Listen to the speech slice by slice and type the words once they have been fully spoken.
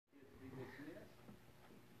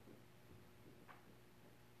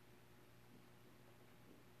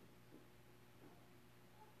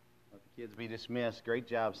Kids be dismissed. Great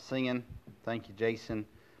job singing. Thank you, Jason,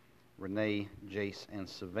 Renee, Jace, and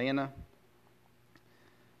Savannah.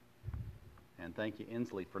 And thank you,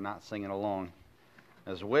 Inslee, for not singing along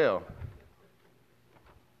as well.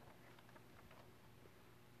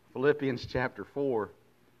 Philippians chapter 4.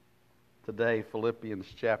 Today, Philippians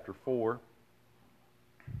chapter 4.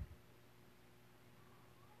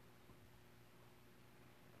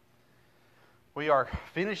 We are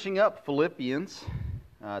finishing up Philippians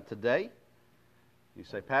today. You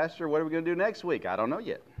say, Pastor, what are we going to do next week? I don't know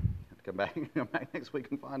yet. Have to come back next week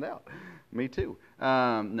and find out. Me too. No,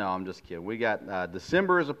 I'm just kidding. We got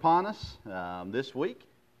December is upon us this week.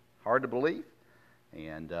 Hard to believe.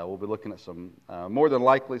 And we'll be looking at some, more than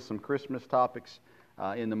likely, some Christmas topics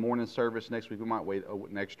in the morning service next week. We might wait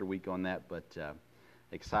an extra week on that, but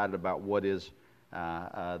excited about what is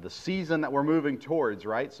the season that we're moving towards,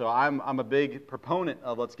 right? So I'm a big proponent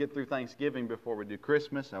of let's get through Thanksgiving before we do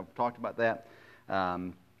Christmas. I've talked about that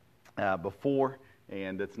before,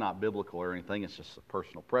 and it's not biblical or anything. It's just a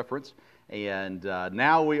personal preference. And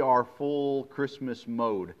now we are full Christmas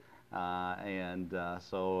mode.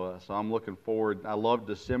 So I'm looking forward. I love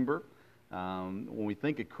December. When we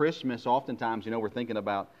think of Christmas, oftentimes, we're thinking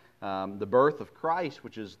about the birth of Christ,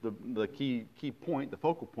 which is the key point, the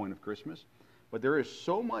focal point of Christmas. But there is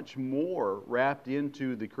so much more wrapped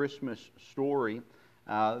into the Christmas story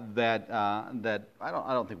that I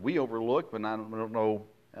don't think we overlook, but I don't know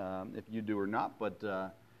if you do or not. But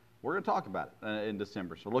we're going to talk about it in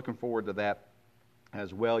December. So looking forward to that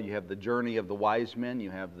as well. You have the journey of the wise men.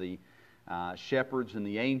 You have the shepherds and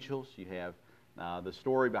the angels. You have the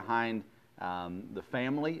story behind the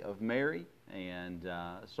family of Mary, and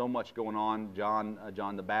so much going on.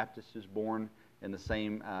 John the Baptist is born in the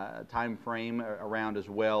same time frame around as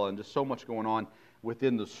well, and just so much going on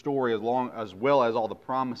within the story, as well as all the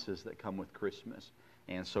promises that come with Christmas.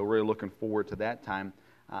 And so really looking forward to that time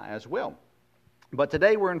as well. But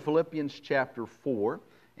today we're in Philippians chapter 4,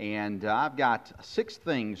 and I've got 6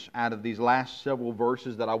 things out of these last several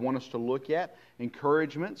verses that I want us to look at,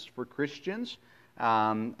 encouragements for Christians.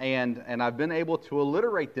 And I've been able to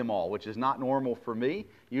alliterate them all, which is not normal for me.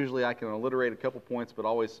 Usually I can alliterate a couple points, but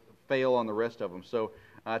always fail on the rest of them. So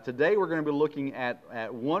today we're going to be looking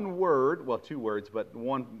at one word, well, 2 words, but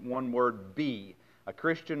one word, be. A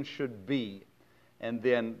Christian should be. And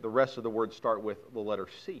then the rest of the words start with the letter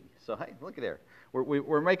C. So hey, look at there.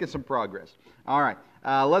 We're making some progress. All right,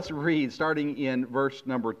 let's read starting in verse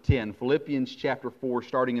number 10. Philippians chapter 4,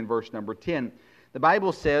 starting in verse number 10. The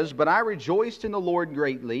Bible says, "But I rejoiced in the Lord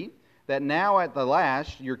greatly, that now at the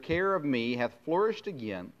last your care of me hath flourished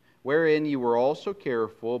again, wherein you were also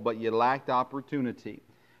careful, but ye lacked opportunity.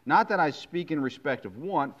 Not that I speak in respect of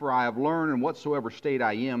want, for I have learned in whatsoever state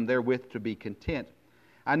I am, therewith to be content.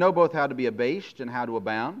 I know both how to be abased and how to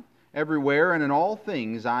abound. Everywhere and in all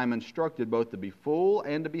things I am instructed both to be full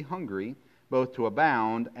and to be hungry, both to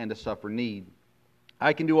abound and to suffer need.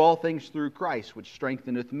 I can do all things through Christ, which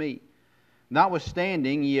strengtheneth me.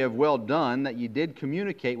 Notwithstanding, ye have well done that ye did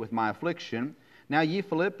communicate with my affliction. Now ye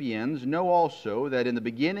Philippians know also that in the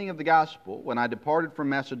beginning of the gospel, when I departed from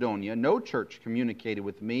Macedonia, no church communicated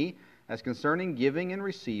with me as concerning giving and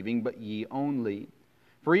receiving, but ye only.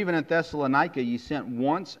 For even at Thessalonica ye sent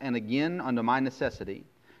once and again unto my necessity.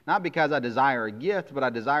 Not because I desire a gift, but I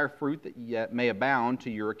desire fruit that yet may abound to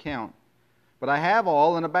your account. But I have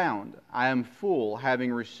all and abound. I am full,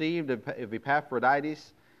 having received of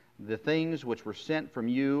Epaphroditus the things which were sent from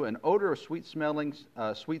you, an odor of sweet smell,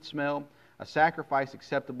 a sacrifice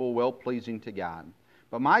acceptable, well-pleasing to God.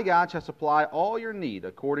 But my God shall supply all your need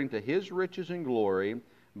according to His riches and glory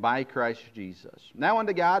by Christ Jesus. Now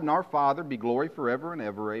unto God and our Father be glory forever and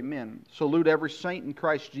ever. Amen. Salute every saint in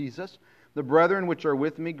Christ Jesus. The brethren which are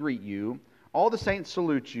with me greet you. All the saints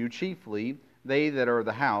salute you, chiefly they that are of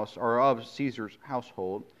the house, or of Caesar's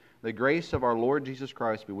household. The grace of our Lord Jesus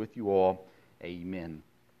Christ be with you all. Amen.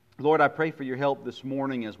 Lord, I pray for your help this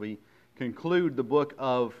morning as we conclude the book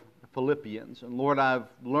of Philippians. And Lord, I've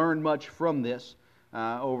learned much from this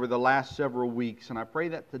over the last several weeks, and I pray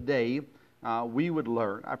that today we would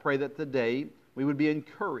learn. I pray that today we would be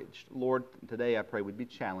encouraged. Lord, today I pray we'd be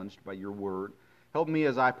challenged by your word. Help me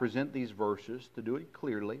as I present these verses to do it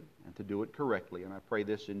clearly and to do it correctly. And I pray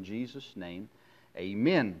this in Jesus' name.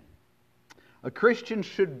 Amen. A Christian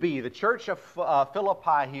should be. The church of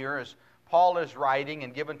Philippi here, as Paul is writing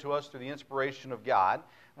and given to us through the inspiration of God,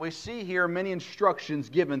 we see here many instructions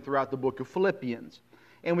given throughout the book of Philippians.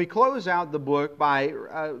 And we close out the book by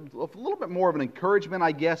a little bit more of an encouragement,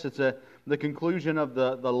 I guess. It's the conclusion of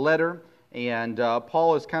the letter. And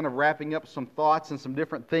Paul is kind of wrapping up some thoughts and some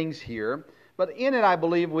different things here. But in it, I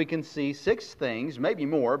believe we can see 6 things, maybe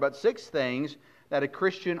more, but 6 things that a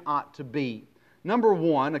Christian ought to be. Number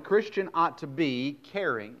 1, a Christian ought to be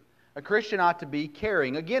caring. A Christian ought to be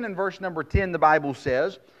caring. Again, in verse number 10, the Bible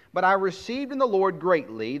says, "But I received in the Lord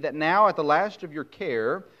greatly, that now at the last of your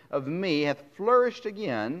care of me hath flourished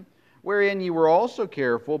again, wherein you were also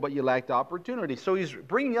careful, but you lacked opportunity." So he's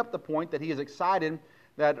bringing up the point that he is excited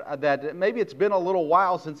that maybe it's been a little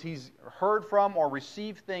while since he's heard from or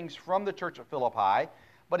received things from the church at Philippi,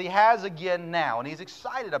 but he has again now, and he's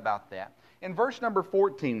excited about that. In verse number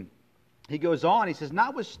 14, he goes on, he says,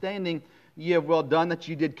 "Notwithstanding ye have well done that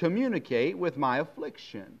ye did communicate with my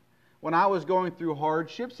affliction." When I was going through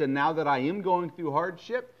hardships, and now that I am going through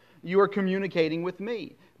hardship, you are communicating with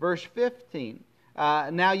me. Verse 15,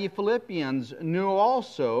 "Now ye Philippians knew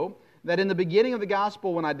also that in the beginning of the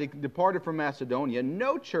gospel, when I departed from Macedonia,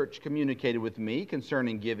 no church communicated with me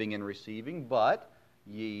concerning giving and receiving, but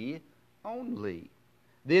ye only."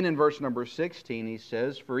 Then in verse number 16, he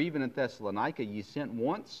says, "For even in Thessalonica ye sent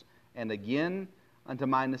once and again unto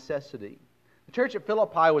my necessity." The church at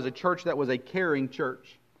Philippi was a church that was a caring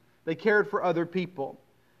church. They cared for other people.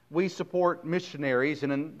 We support missionaries,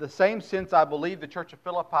 and in the same sense, I believe the church of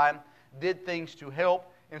Philippi did things to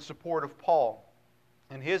help in support of Paul.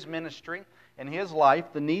 In his ministry, in his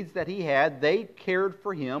life, the needs that he had, they cared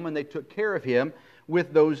for him and they took care of him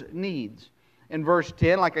with those needs. In verse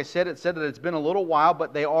 10, like I said, it said that it's been a little while,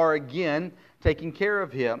 but they are again taking care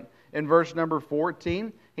of him. In verse number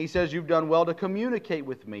 14, he says, "You've done well to communicate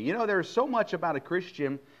with me." You know, there's so much about a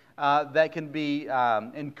Christian that can be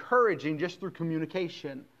encouraging just through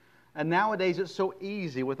communication. And nowadays it's so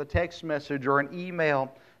easy with a text message or an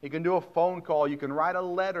email. You can do a phone call. You can write a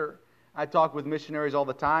letter. I talk with missionaries all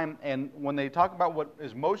the time, and when they talk about what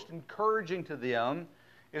is most encouraging to them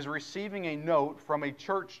is receiving a note from a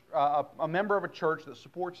church, a member of a church that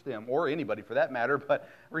supports them, or anybody for that matter, but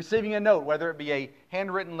receiving a note, whether it be a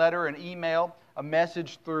handwritten letter, an email, a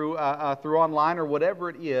message through online, or whatever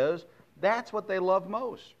it is, that's what they love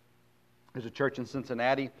most. There's a church in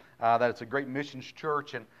Cincinnati that it's a great missions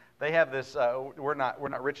church, and they have this, we're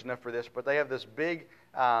not rich enough for this, but they have this big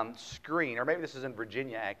screen, or maybe this is in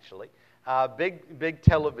Virginia actually, big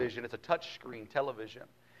television. It's a touch screen television.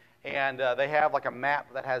 And they have like a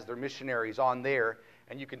map that has their missionaries on there,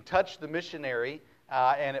 and you can touch the missionary,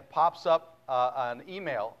 and it pops up an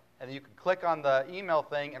email, and you can click on the email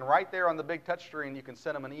thing, and right there on the big touch screen, you can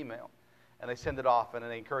send them an email. And they send it off, and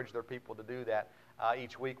they encourage their people to do that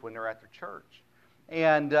each week when they're at their church.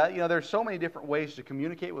 And, there's so many different ways to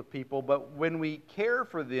communicate with people, but when we care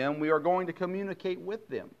for them, we are going to communicate with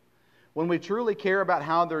them. When we truly care about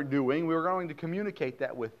how they're doing, we are going to communicate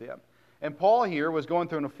that with them. And Paul here was going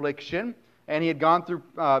through an affliction, and he had gone through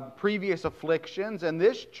previous afflictions, and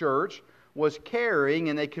this church was caring,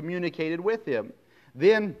 and they communicated with him.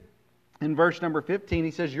 Then, in verse number 15,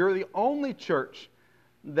 he says, "You're the only church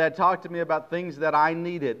that talked to me about things that I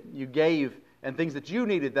needed. You gave, and things that you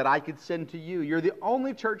needed that I could send to you. You're the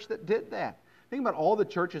only church that did that." Think about all the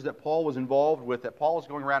churches that Paul was involved with, that Paul was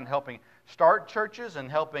going around and helping start churches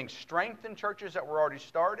and helping strengthen churches that were already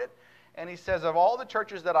started. And he says, of all the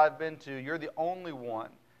churches that I've been to, you're the only one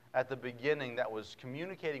at the beginning that was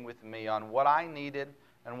communicating with me on what I needed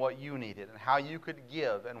and what you needed, and how you could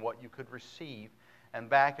give and what you could receive, and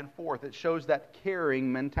back and forth. It shows that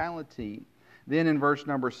caring mentality. Then in verse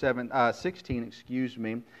number 16,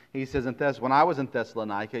 he says, "When I was in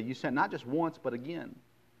Thessalonica, you sent not just once, but again,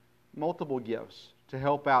 multiple gifts to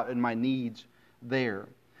help out in my needs there."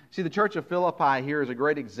 See, the church of Philippi here is a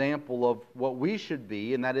great example of what we should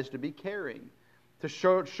be, and that is to be caring, to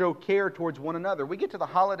show care towards one another. We get to the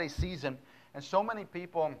holiday season, and so many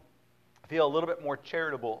people feel a little bit more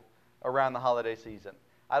charitable around the holiday season.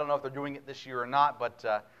 I don't know if they're doing it this year or not, but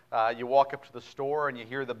you walk up to the store and you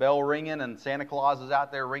hear the bell ringing, and Santa Claus is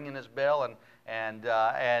out there ringing his bell, or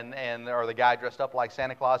the guy dressed up like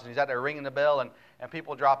Santa Claus, and he's out there ringing the bell, and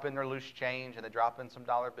people drop in their loose change, and they drop in some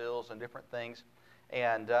dollar bills and different things,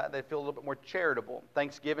 and they feel a little bit more charitable.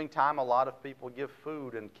 Thanksgiving time, a lot of people give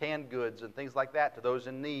food and canned goods and things like that to those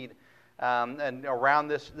in need. And around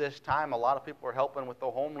this time, a lot of people are helping with the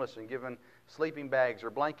homeless and giving sleeping bags or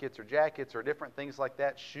blankets or jackets or different things like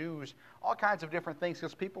that, shoes, all kinds of different things,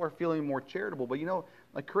 because people are feeling more charitable. But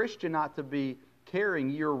a Christian ought to be caring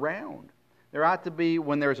year-round. There ought to be,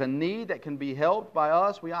 when there's a need that can be helped by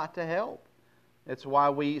us, we ought to help. It's why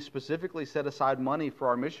we specifically set aside money for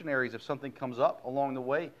our missionaries if something comes up along the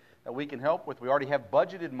way that we can help with. We already have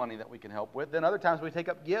budgeted money that we can help with. Then other times we take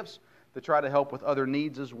up gifts to try to help with other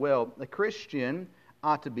needs as well. A Christian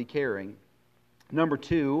ought to be caring. Number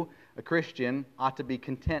 2, a Christian ought to be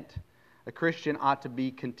content. A Christian ought to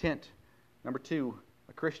be content. Number 2,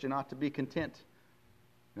 a Christian ought to be content.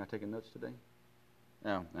 You're not taking notes today?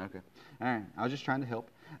 Oh, okay. All right. I was just trying to help.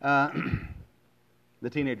 The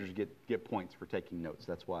teenagers get points for taking notes.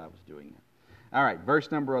 That's why I was doing it. All right,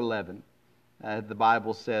 verse number 11. The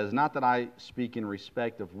Bible says, "Not that I speak in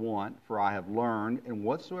respect of want, for I have learned, in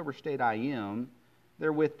whatsoever state I am,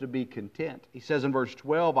 therewith to be content." He says in verse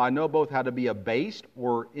 12, "I know both how to be abased,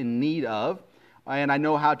 or in need of, and I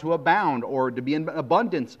know how to abound, or to be in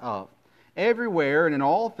abundance of. Everywhere and in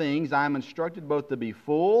all things I am instructed both to be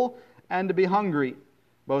full and to be hungry,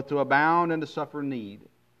 both to abound and to suffer need."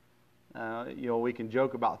 We can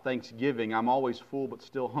joke about Thanksgiving. I'm always full but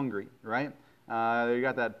still hungry, right? You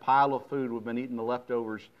got that pile of food. We've been eating the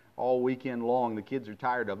leftovers all weekend long. The kids are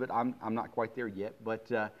tired of it. I'm not quite there yet. But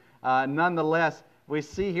nonetheless, we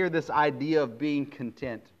see here this idea of being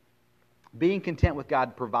content. Being content with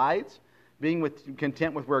God provides. Being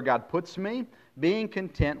content with where God puts me. Being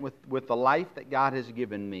content with the life that God has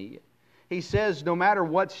given me. He says no matter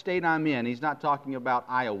what state I'm in, he's not talking about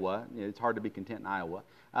Iowa. It's hard to be content in Iowa.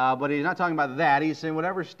 But he's not talking about that. He's saying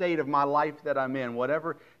whatever state of my life that I'm in,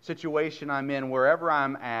 whatever situation I'm in, wherever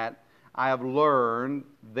I'm at, I have learned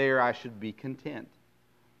there I should be content.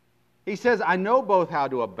 He says, I know both how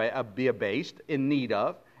to be abased, in need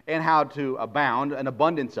of, and how to abound, an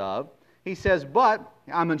abundance of. He says, but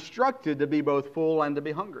I'm instructed to be both full and to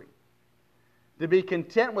be hungry. To be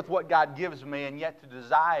content with what God gives me, and yet to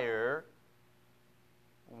desire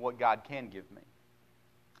what God can give me.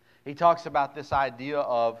 He talks about this idea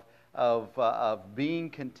of being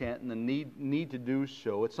content and the need to do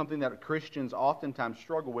so. It's something that Christians oftentimes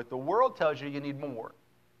struggle with. The world tells you need more.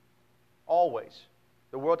 Always.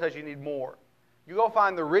 The world tells you need more. You go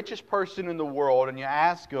find the richest person in the world and you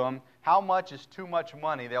ask them, how much is too much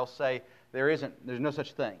money? They'll say, there's no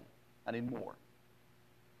such thing. I need more.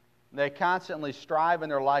 They constantly strive in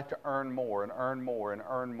their life to earn more and earn more and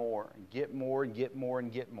earn more and get more and get more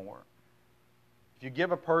and get more. If you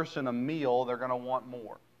give a person a meal, they're going to want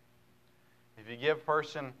more. If you give a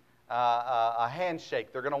person a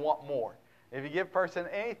handshake, they're going to want more. If you give a person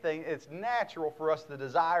anything, it's natural for us to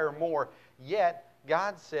desire more. Yet,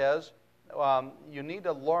 God says you need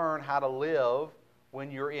to learn how to live when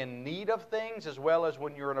you're in need of things as well as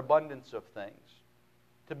when you're in abundance of things.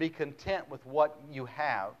 To be content with what you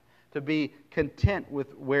have. To be content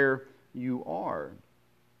with where you are.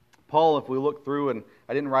 Paul, if we look through, and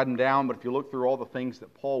I didn't write them down, but if you look through all the things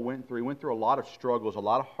that Paul went through, he went through a lot of struggles, a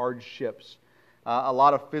lot of hardships, a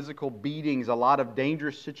lot of physical beatings, a lot of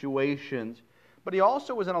dangerous situations. But he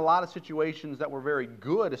also was in a lot of situations that were very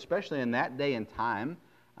good, especially in that day and time.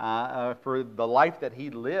 For the life that he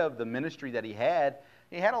lived, the ministry that he had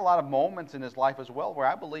a lot of moments in his life as well where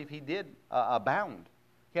I believe he did abound.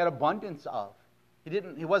 He had abundance of.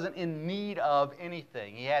 He wasn't in need of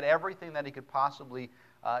anything. He had everything that he could possibly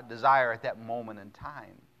desire at that moment in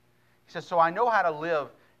time. He says, so I know how to live,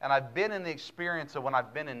 and I've been in the experience of when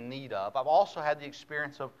I've been in need of. I've also had the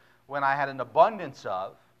experience of when I had an abundance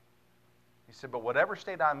of. He said, but whatever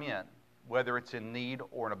state I'm in, whether it's in need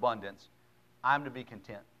or in abundance, I'm to be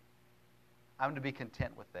content. I'm to be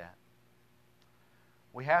content with that.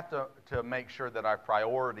 We have to make sure that our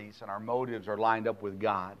priorities and our motives are lined up with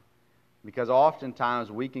God. Because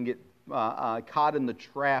oftentimes we can get caught in the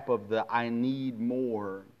trap of the I need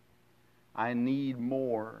more. I need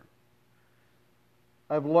more.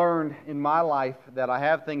 I've learned in my life that I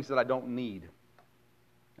have things that I don't need.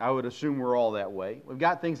 I would assume we're all that way. We've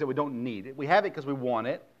got things that we don't need. We have it because we want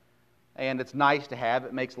it, and it's nice to have.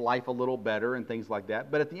 It makes life a little better and things like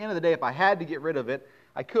that. But at the end of the day, if I had to get rid of it,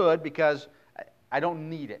 I could because I don't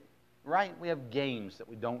need it. Right? We have games that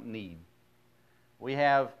we don't need. We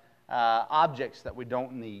have objects that we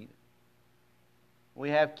don't need. We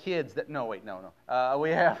have kids that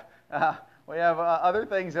we have other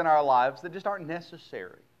things in our lives that just aren't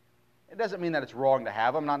necessary. It doesn't mean that it's wrong to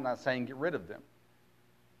have them. I'm not saying get rid of them.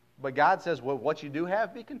 But God says, well, what you do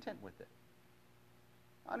have, be content with it.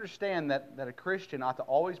 Understand that a Christian ought to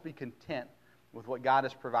always be content with what God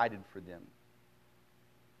has provided for them.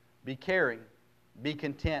 Be caring. Be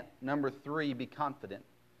content. Number 3, be confident.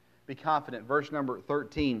 Be confident. Verse number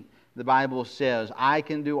 13, the Bible says, I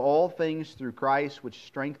can do all things through Christ which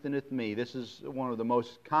strengtheneth me. This is one of the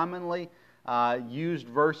most commonly used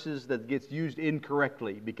verses that gets used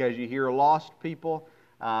incorrectly, because you hear lost people,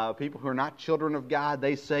 people who are not children of God,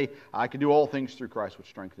 they say, I can do all things through Christ which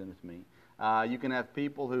strengtheneth me. You can have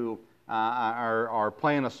people who are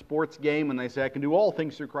playing a sports game and they say, I can do all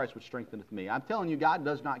things through Christ which strengtheneth me. I'm telling you, God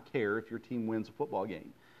does not care if your team wins a football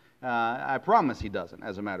game. I promise He doesn't,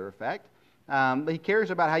 as a matter of fact. He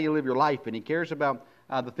cares about how you live your life, and He cares about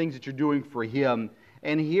the things that you're doing for Him.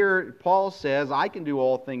 And here Paul says, I can do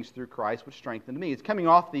all things through Christ, which strengthens me. It's coming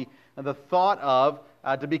off the thought of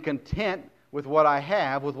to be content with what I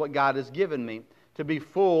have, with what God has given me. To be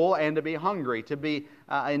full and to be hungry. To be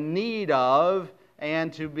in need of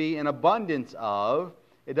and to be in abundance of.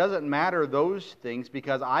 It doesn't matter those things,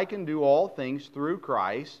 because I can do all things through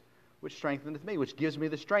Christ, which strengtheneth me, which gives me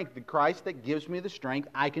the strength. The Christ that gives me the strength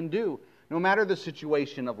I can do. No matter the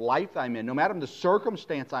situation of life I'm in, no matter the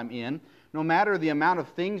circumstance I'm in, no matter the amount of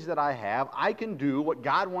things that I have, I can do what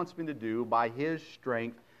God wants me to do by His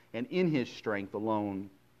strength and in His strength alone.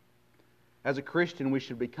 As a Christian, we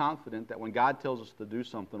should be confident that when God tells us to do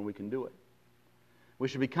something, we can do it. We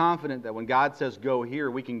should be confident that when God says go here,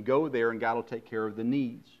 we can go there and God will take care of the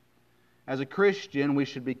needs. As a Christian, we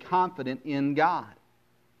should be confident in God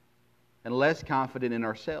and less confident in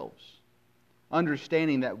ourselves.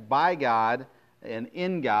 Understanding that by God and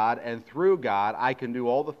in God and through God, I can do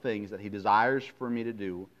all the things that He desires for me to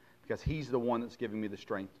do, because He's the one that's giving me the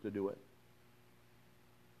strength to do it.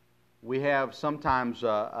 We have sometimes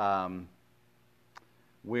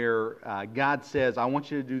where God says, I want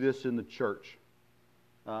you to do this in the church.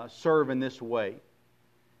 Serve in this way.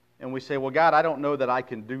 And we say, well, God, I don't know that I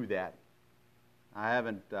can do that. I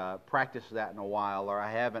haven't practiced that in a while, or I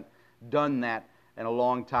haven't done that in a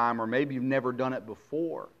long time, or maybe you've never done it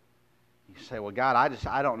before. You say, well, God,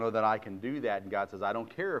 I don't know that I can do that. And God says, I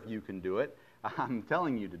don't care if you can do it. I'm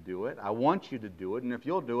telling you to do it. I want you to do it. And if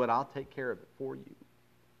you'll do it, I'll take care of it for you.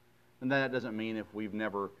 And that doesn't mean if we've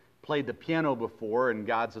never played the piano before and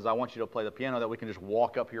God says, I want you to play the piano, that we can just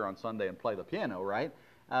walk up here on Sunday and play the piano, right?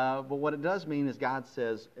 But what it does mean is God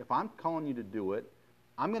says, if I'm calling you to do it,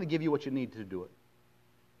 I'm going to give you what you need to do it.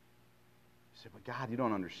 You say, but God, you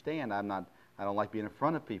don't understand. I don't like being in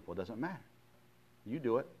front of people. It doesn't matter. You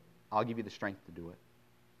do it. I'll give you the strength to do it.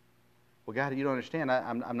 Well, God, you don't understand.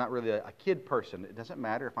 I'm not really a kid person. It doesn't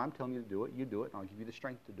matter. If I'm telling you to do it, you do it, and I'll give you the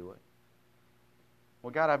strength to do it.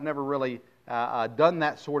 Well, God, I've never really done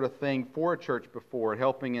that sort of thing for a church before,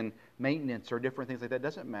 helping in maintenance or different things like that. It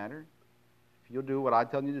doesn't matter. If you'll do what I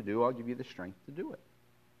tell you to do, I'll give you the strength to do it.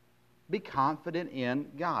 Be confident in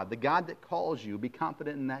God. The God that calls you, be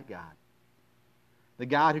confident in that God. The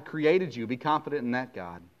God who created you, be confident in that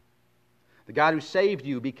God. The God who saved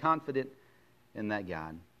you, be confident in that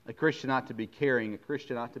God. A Christian ought to be caring. A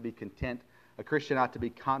Christian ought to be content. A Christian ought to be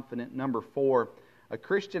confident. Number 4, a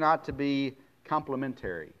Christian ought to be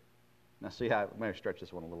complementary. Now see how I may stretch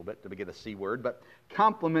this one a little bit to get a C word, but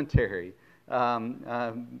complementary.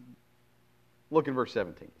 Look in verse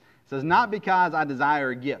 17. It says, not because I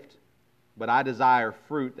desire a gift, but I desire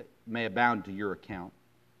fruit that may abound to your account.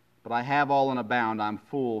 But I have all and abound. I'm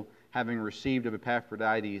full, having received of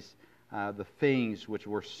Epaphroditus the things which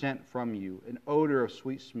were sent from you, an odor of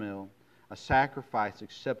sweet smell, a sacrifice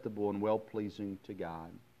acceptable and well-pleasing to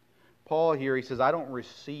God. Paul here, he says, I don't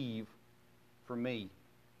receive for me.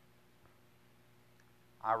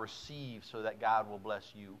 I receive so that God will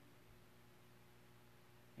bless you.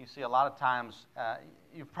 You see, a lot of times,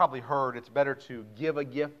 you've probably heard it's better to give a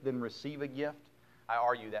gift than receive a gift. I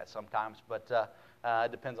argue that sometimes, but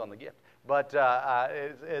it depends on the gift. But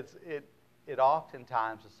it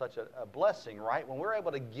oftentimes is such a blessing, right? When we're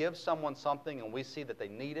able to give someone something and we see that they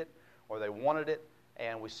need it or they wanted it,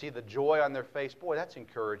 and we see the joy on their face, boy, that's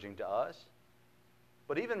encouraging to us.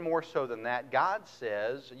 But even more so than that, God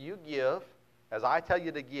says, you give as I tell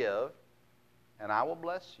you to give, and I will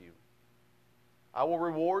bless you. I will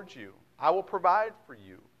reward you. I will provide for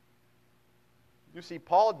you. You see,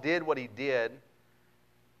 Paul did what he did,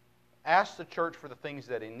 asked the church for the things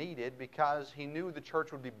that he needed because he knew the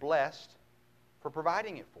church would be blessed for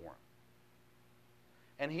providing it for him.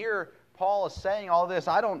 And here, Paul is saying all this,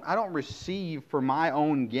 I don't receive for my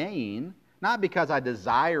own gain, not because I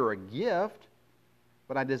desire a gift,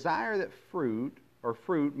 but I desire that fruit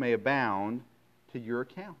may abound to your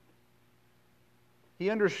account. He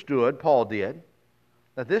understood, Paul did,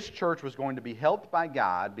 that this church was going to be helped by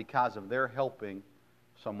God because of their helping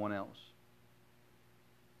someone else.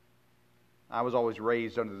 I was always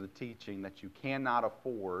raised under the teaching that you cannot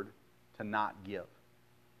afford to not give.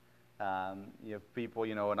 You have people,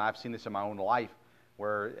 and I've seen this in my own life,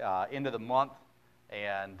 where end of the month,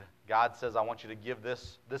 and God says, I want you to give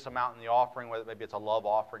this amount in the offering, whether maybe it's a love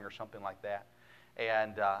offering or something like that.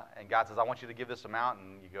 And God says, I want you to give this amount,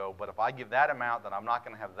 and you go, but if I give that amount, then I'm not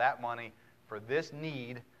going to have that money for this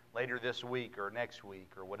need later this week or next week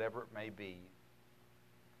or whatever it may be.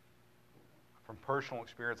 From personal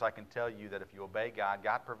experience, I can tell you that if you obey God,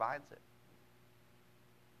 God provides it.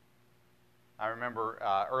 I remember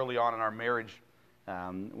early on in our marriage,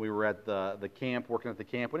 We were at the camp, working at the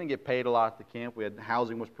camp. We didn't get paid a lot at the camp. We had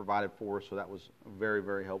housing was provided for us, so that was very,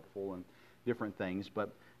 very helpful and different things.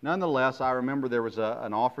 But nonetheless, I remember there was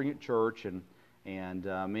an offering at church, and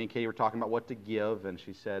me and Katie were talking about what to give, and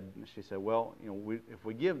she said, well, if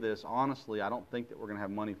we give this, honestly, I don't think that we're going to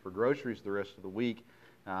have money for groceries the rest of the week,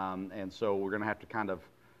 and so we're going to have to kind of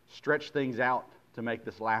stretch things out to make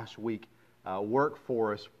this last week work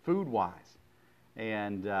for us food-wise.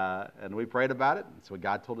 And we prayed about it, and so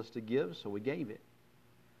God told us to give, so we gave it.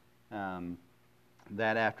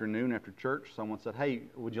 That afternoon after church, someone said, hey,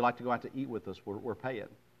 would you like to go out to eat with us? We're paying. I said,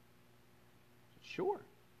 sure.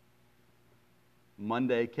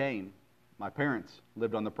 Monday came. My parents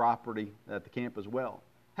lived on the property at the camp as well.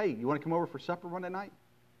 Hey, you want to come over for supper Monday night?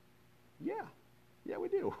 Yeah, we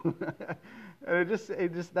do. And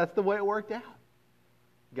it just that's the way it worked out.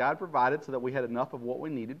 God provided so that we had enough of what we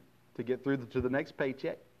needed to get through to the next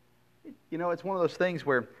paycheck. It's one of those things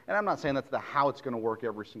where, and I'm not saying that's how it's going to work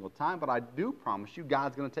every single time, but I do promise you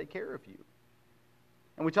God's going to take care of you.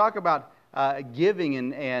 And we talk about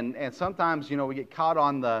giving, and sometimes, we get caught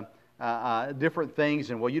on the different things,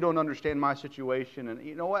 and, well, you don't understand my situation, and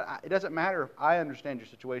you know what? It doesn't matter if I understand your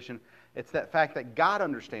situation. It's that fact that God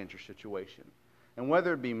understands your situation. And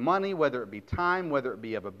whether it be money, whether it be time, whether it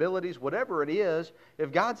be of abilities, whatever it is,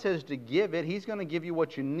 if God says to give it, He's going to give you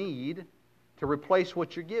what you need to replace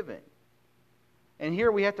what you're giving. And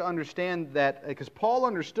here we have to understand that, because Paul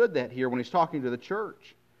understood that here when he's talking to the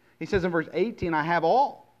church. He says in verse 18, I have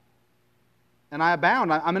all, and I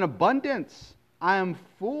abound. I'm in abundance. I am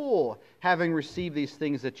full, having received these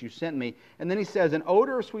things that you sent me. And then he says, an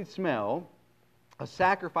odor of sweet smell, a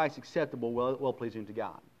sacrifice acceptable, well-pleasing to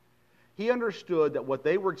God. He understood that what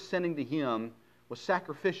they were sending to him was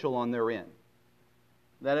sacrificial on their end.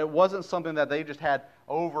 That it wasn't something that they just had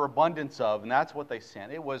overabundance of, and that's what they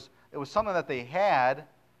sent. It was something that they had,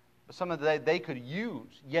 something that they could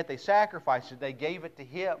use, yet they sacrificed it. They gave it to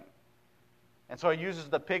him. And so he uses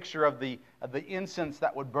the picture of the incense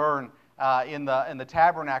that would burn in the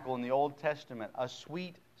tabernacle in the Old Testament, a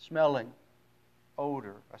sweet-smelling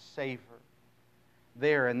odor, a savor.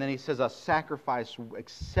 There, and then he says a sacrifice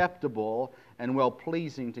acceptable and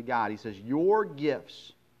well-pleasing to God. He says, your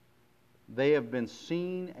gifts, they have been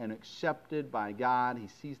seen and accepted by God. He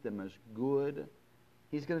sees them as good.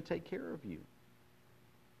 He's going to take care of you.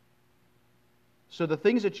 So the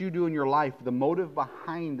things that you do in your life, the motive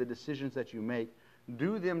behind the decisions that you make,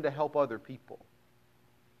 do them to help other people.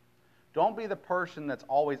 Don't be the person that's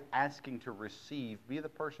always asking to receive. Be the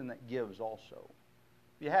person that gives also.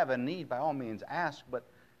 If you have a need, by all means ask, but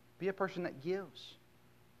be a person that gives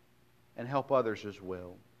and help others as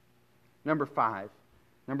well. Number five,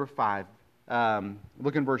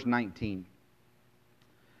 look in verse 19.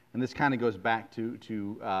 And this kind of goes back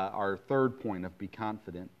to our third point of be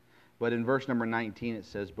confident. But in verse number 19 it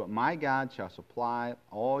says, but my God shall supply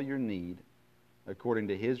all your need according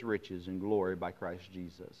to His riches and glory by Christ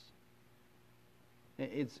Jesus.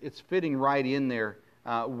 It's fitting right in there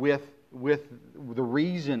with the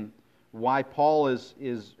reason why Paul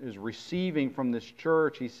is receiving from this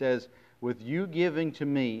church. He says, with you giving to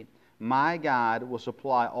me, my God will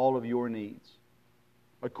supply all of your needs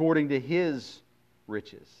according to His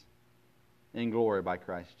riches in glory by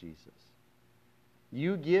Christ Jesus.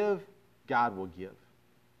 You give, God will give.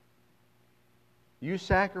 You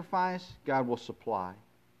sacrifice, God will supply.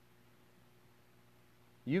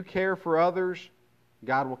 You care for others,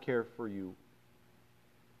 God will care for you.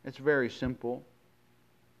 It's very simple.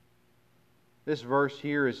 This verse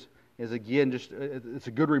here is again it's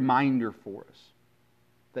a good reminder for us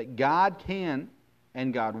that God can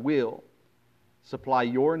and God will supply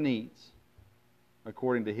your needs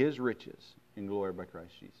according to His riches in glory by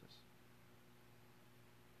Christ Jesus.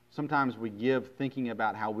 Sometimes we give thinking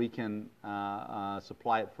about how we can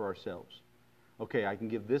supply it for ourselves. Okay, I can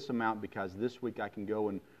give this amount because this week I can go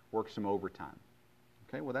and work some overtime.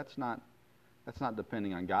 Okay, well that's not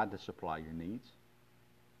depending on God to supply your needs.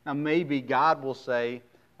 Now maybe God will say,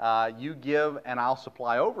 you give and I'll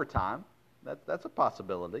supply overtime. That's a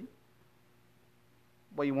possibility.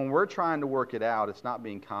 But when we're trying to work it out, it's not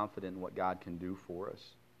being confident in what God can do for us.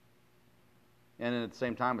 And at the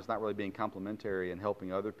same time, it's not really being complimentary and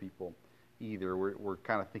helping other people either. We're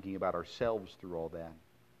kind of thinking about ourselves through all that.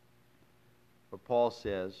 But Paul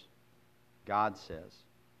says, God says,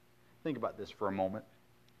 think about this for a moment.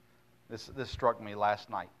 This struck me last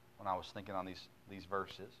night when I was thinking on these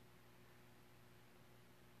verses.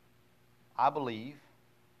 I believe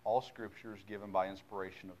all Scripture is given by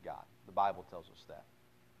inspiration of God. The Bible tells us that.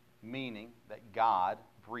 Meaning that God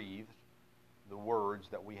breathed the words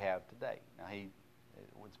that we have today. Now,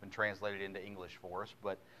 It's been translated into English for us.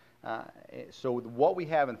 But so what we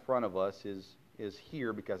have in front of us is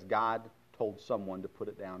here because God told someone to put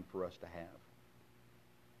it down for us to have.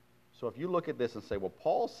 So if you look at this and say, well,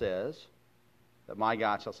 Paul says that my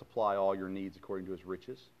God shall supply all your needs according to his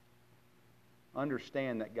riches,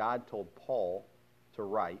 understand that God told Paul to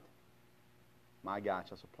write, my God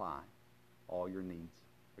shall supply all your needs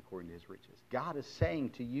according to his riches. God is saying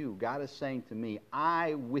to you, God is saying to me,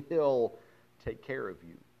 I will take care of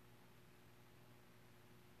you.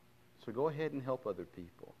 So go ahead and help other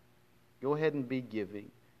people. Go ahead and be giving.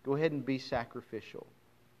 Go ahead and be sacrificial,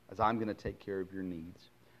 as I'm going to take care of your needs.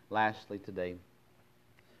 Lastly today,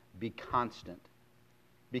 be constant.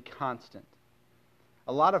 Be constant.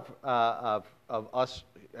 A lot of us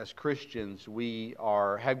as Christians, we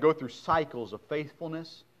go through cycles of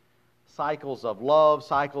faithfulness, cycles of love,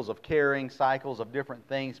 cycles of caring, cycles of different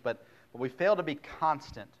things, but we fail to be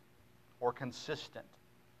constant or consistent.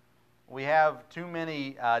 We have too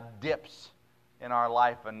many dips in our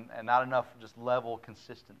life and not enough just level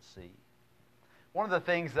consistency. One of the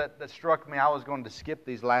things that struck me, I was going to skip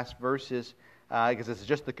these last verses because this is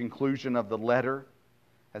just the conclusion of the letter.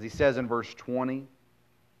 As he says in verse 20,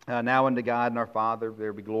 now unto God and our Father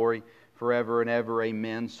there be glory forever and ever.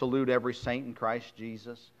 Amen. Salute every saint in Christ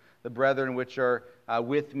Jesus. The brethren which are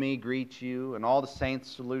with me greet you, and all the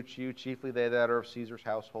saints salute you, chiefly they that are of Caesar's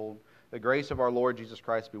household. The grace of our Lord Jesus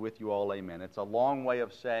Christ be with you all. Amen. It's a long way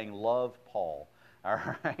of saying love Paul. All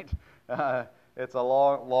right? It's a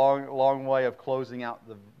long way of closing out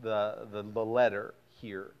the letter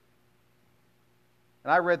here.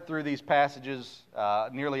 And I read through these passages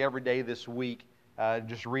nearly every day this week,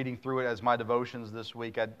 just reading through it as my devotions this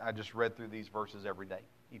week. I just read through these verses every day,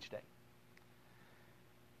 each day.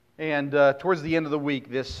 And towards the end of the week,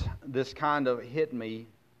 this kind of hit me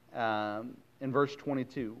in verse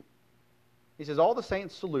 22. He says, all the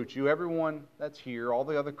saints salute you. Everyone that's here, all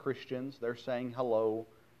the other Christians, they're saying hello,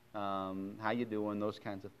 how you doing, those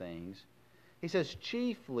kinds of things. He says,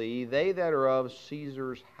 chiefly they that are of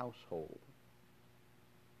Caesar's household.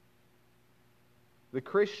 The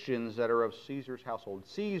Christians that are of Caesar's household.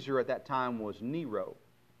 Caesar at that time was Nero.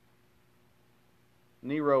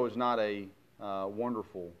 Nero is not a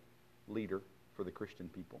wonderful leader for the Christian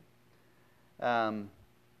people.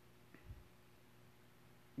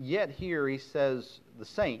 Yet here he says the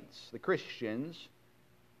saints, the Christians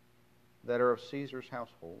that are of Caesar's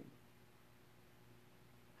household.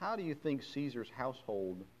 How do you think Caesar's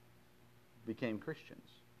household became Christians?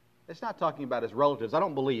 It's not talking about his relatives. I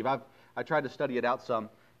don't believe. I tried to study it out some,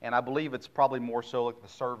 and I believe it's probably more so like the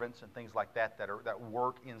servants and things like that that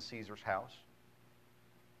work in Caesar's house.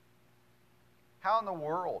 How in the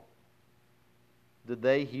world did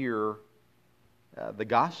they hear the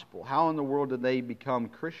gospel? How in the world did they become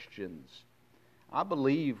Christians? I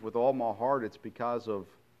believe with all my heart it's because of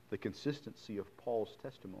the consistency of Paul's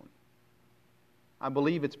testimony. I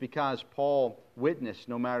believe it's because Paul witnessed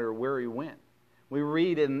no matter where he went. We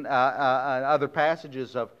read in other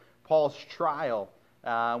passages of Paul's trial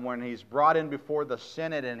when he's brought in before the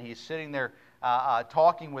Senate and he's sitting there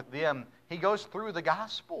talking with them. He goes through the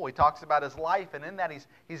gospel. He talks about his life, and in that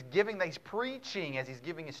he's preaching as he's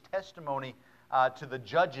giving his testimony to the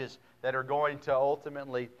judges that are going to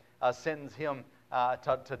ultimately sentence him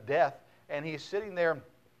to death. And he's sitting there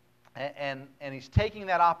and he's taking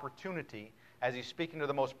that opportunity as he's speaking to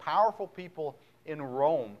the most powerful people in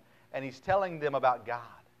Rome, and he's telling them about God.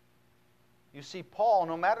 You see, Paul,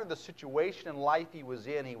 no matter the situation in life he was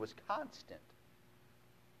in, he was constant.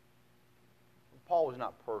 Paul was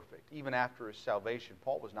not perfect. Even after his salvation,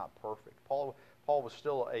 Paul was not perfect. Paul was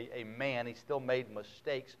still a man. He still made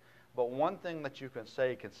mistakes. But one thing that you can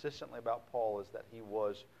say consistently about Paul is that he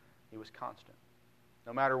was constant.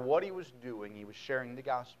 No matter what he was doing, he was sharing the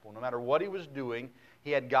gospel. No matter what he was doing, he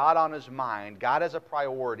had God on his mind, God as a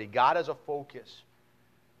priority, God as a focus.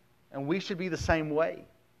 And we should be the same way.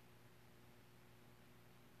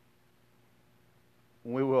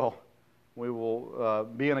 We will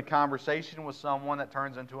be in a conversation with someone that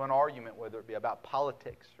turns into an argument, whether it be about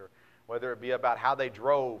politics or whether it be about how they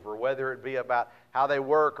drove or whether it be about how they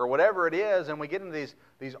work or whatever it is, and we get into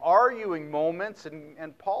these arguing moments, and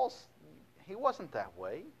he wasn't that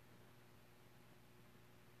way.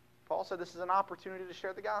 Paul said this is an opportunity to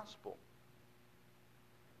share the gospel.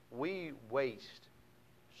 We waste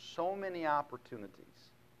so many opportunities,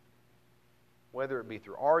 whether it be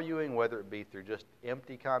through arguing, whether it be through just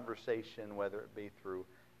empty conversation, whether it be through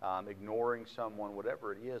ignoring someone,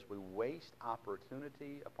 whatever it is, we waste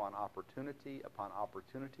opportunity upon opportunity upon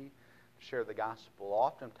opportunity to share the gospel.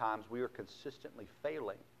 Oftentimes we are consistently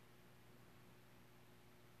failing.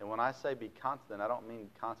 And when I say be constant, I don't mean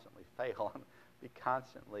constantly fail. Be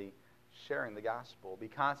constantly sharing the gospel. Be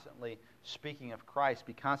constantly speaking of Christ.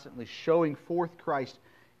 Be constantly showing forth Christ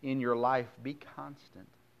in your life. Be constant.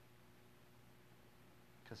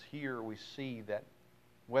 Because here we see that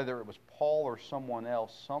whether it was Paul or someone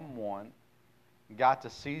else, someone got to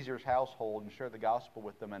Caesar's household and shared the gospel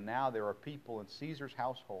with them. And now there are people in Caesar's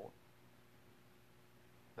household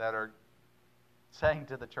that are saying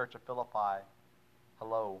to the church of Philippi,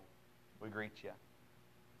 hello, we greet you.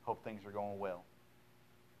 Hope things are going well.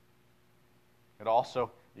 It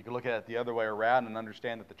also, you can look at it the other way around and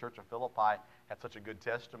understand that the church of Philippi had such a good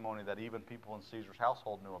testimony that even people in Caesar's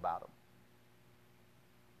household knew about them.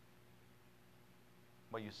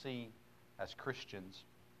 Well, you see, as Christians,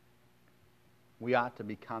 we ought to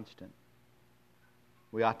be constant.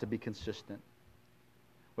 We ought to be consistent.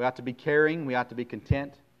 We ought to be caring. We ought to be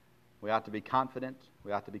content. We ought to be confident.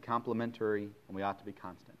 We ought to be complimentary. And we ought to be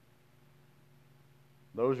constant.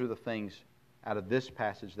 Those are the things out of this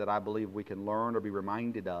passage that I believe we can learn or be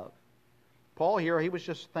reminded of. Paul here, he was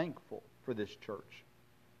just thankful for this church.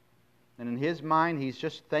 And in his mind, he's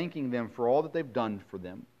just thanking them for all that they've done for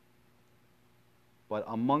them. But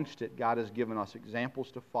amongst it, God has given us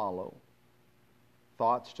examples to follow,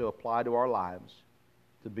 thoughts to apply to our lives,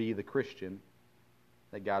 to be the Christian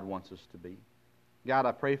that God wants us to be. God,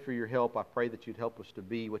 I pray for your help. I pray that you'd help us to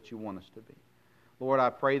be what you want us to be. Lord,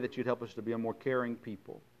 I pray that you'd help us to be a more caring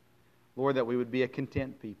people. Lord, that we would be a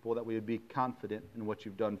content people, that we would be confident in what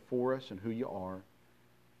you've done for us and who you are.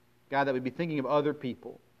 God, that we'd be thinking of other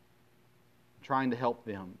people, trying to help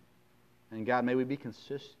them. And God, may we be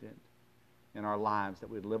consistent in our lives, that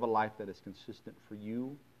we'd live a life that is consistent for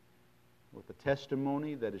you, with a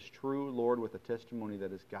testimony that is true, Lord, with a testimony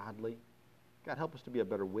that is godly. God, help us to be a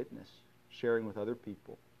better witness, sharing with other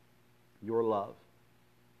people your love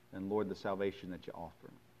and, Lord, the salvation that you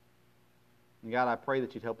offer. And God, I pray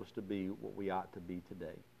that you'd help us to be what we ought to be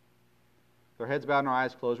today. With our heads bowed and our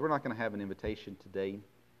eyes closed, we're not going to have an invitation today.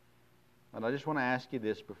 But I just want to ask you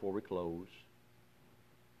this before we close.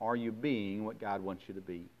 Are you being what God wants you to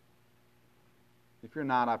be? If you're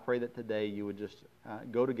not, I pray that today you would just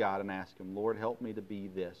go to God and ask Him, Lord, help me to be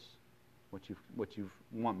this, what you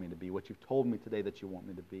want me to be, what you've told me today that you want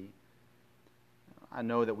me to be. I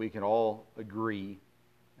know that we can all agree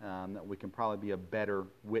that we can probably be a better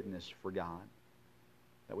witness for God,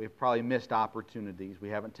 that we've probably missed opportunities. We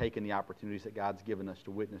haven't taken the opportunities that God's given us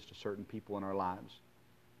to witness to certain people in our lives.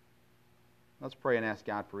 Let's pray and ask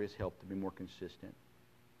God for His help to be more consistent.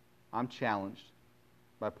 I'm challenged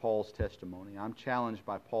by Paul's testimony. I'm challenged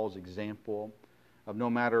by Paul's example of no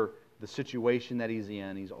matter the situation that he's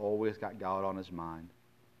in, he's always got God on his mind.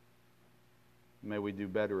 May we do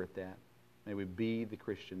better at that. May we be the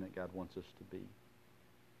Christian that God wants us to be.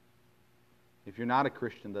 If you're not a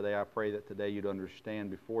Christian today, I pray that today you'd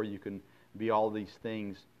understand before you can be all these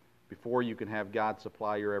things, before you can have God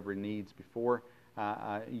supply your every needs, before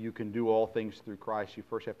you can do all things through Christ, you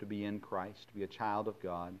first have to be in Christ, to be a child of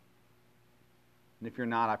God. And if you're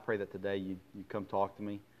not, I pray that today you come talk to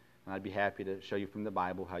me, and I'd be happy to show you from the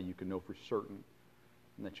Bible how you can know for certain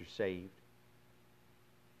that you're saved.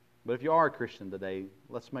 But if you are a Christian today,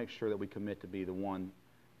 let's make sure that we commit to be the one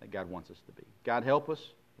that God wants us to be. God, help us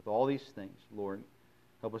with all these things, Lord.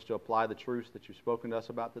 Help us to apply the truths that you've spoken to us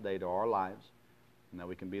about today to our lives, and that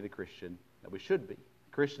we can be the Christian that we should be.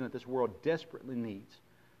 The Christian that this world desperately needs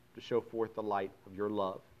to show forth the light of your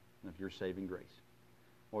love and of your saving grace.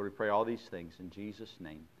 Lord, we pray all these things in Jesus'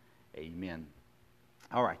 name. Amen.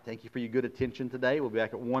 All right. Thank you for your good attention today. We'll be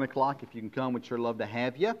back at 1 o'clock. If you can come, we'd sure love to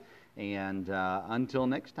have you. And until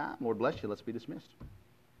next time, Lord bless you. Let's be dismissed.